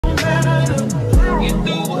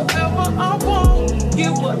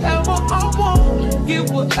get whatever I want, get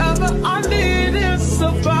whatever I need. It's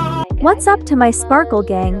about. What's up to my Sparkle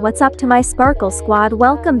gang? What's up to my Sparkle squad?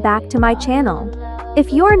 Welcome back to my channel.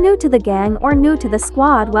 If you're new to the gang or new to the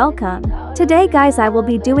squad, welcome. Today guys, I will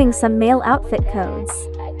be doing some male outfit codes.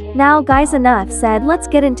 Now guys, enough said, let's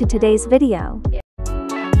get into today's video.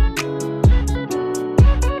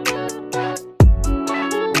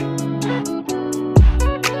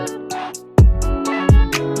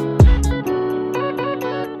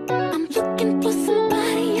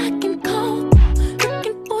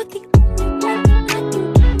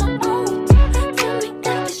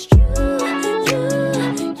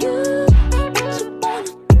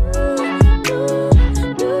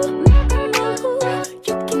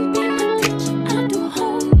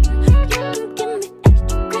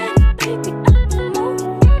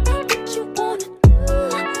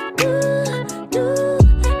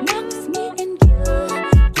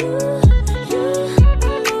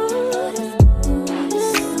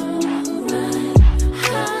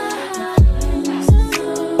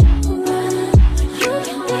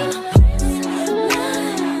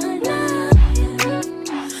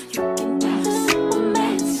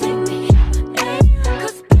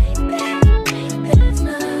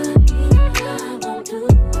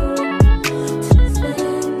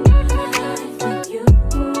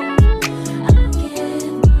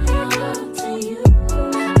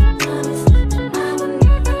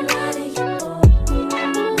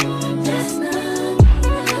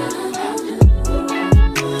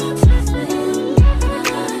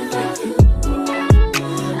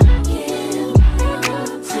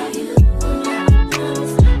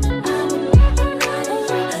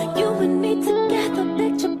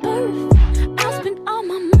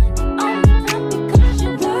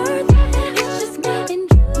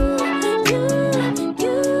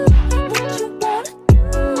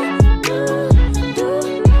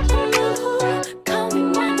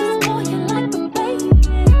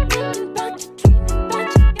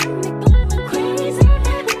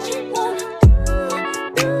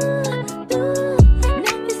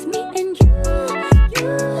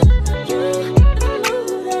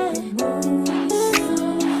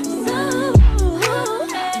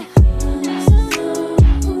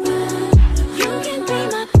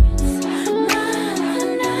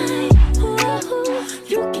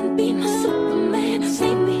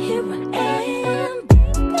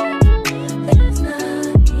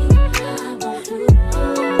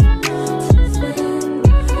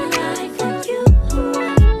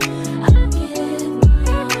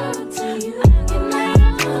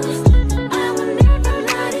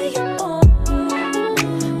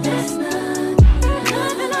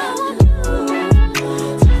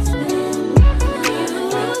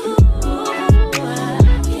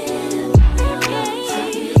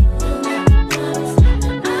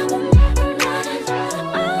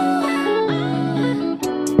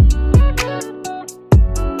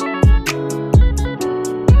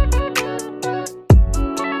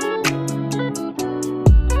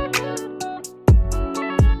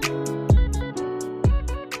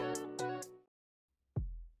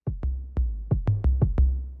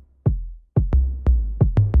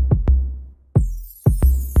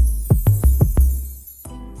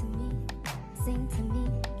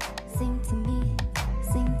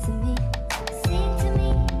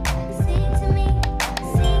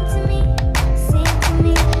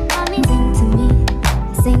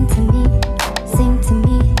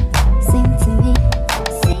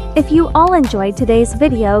 If you all enjoyed today's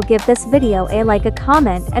video, give this video a like, a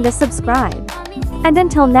comment, and a subscribe. And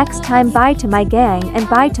until next time, bye to my gang and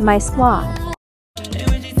bye to my squad.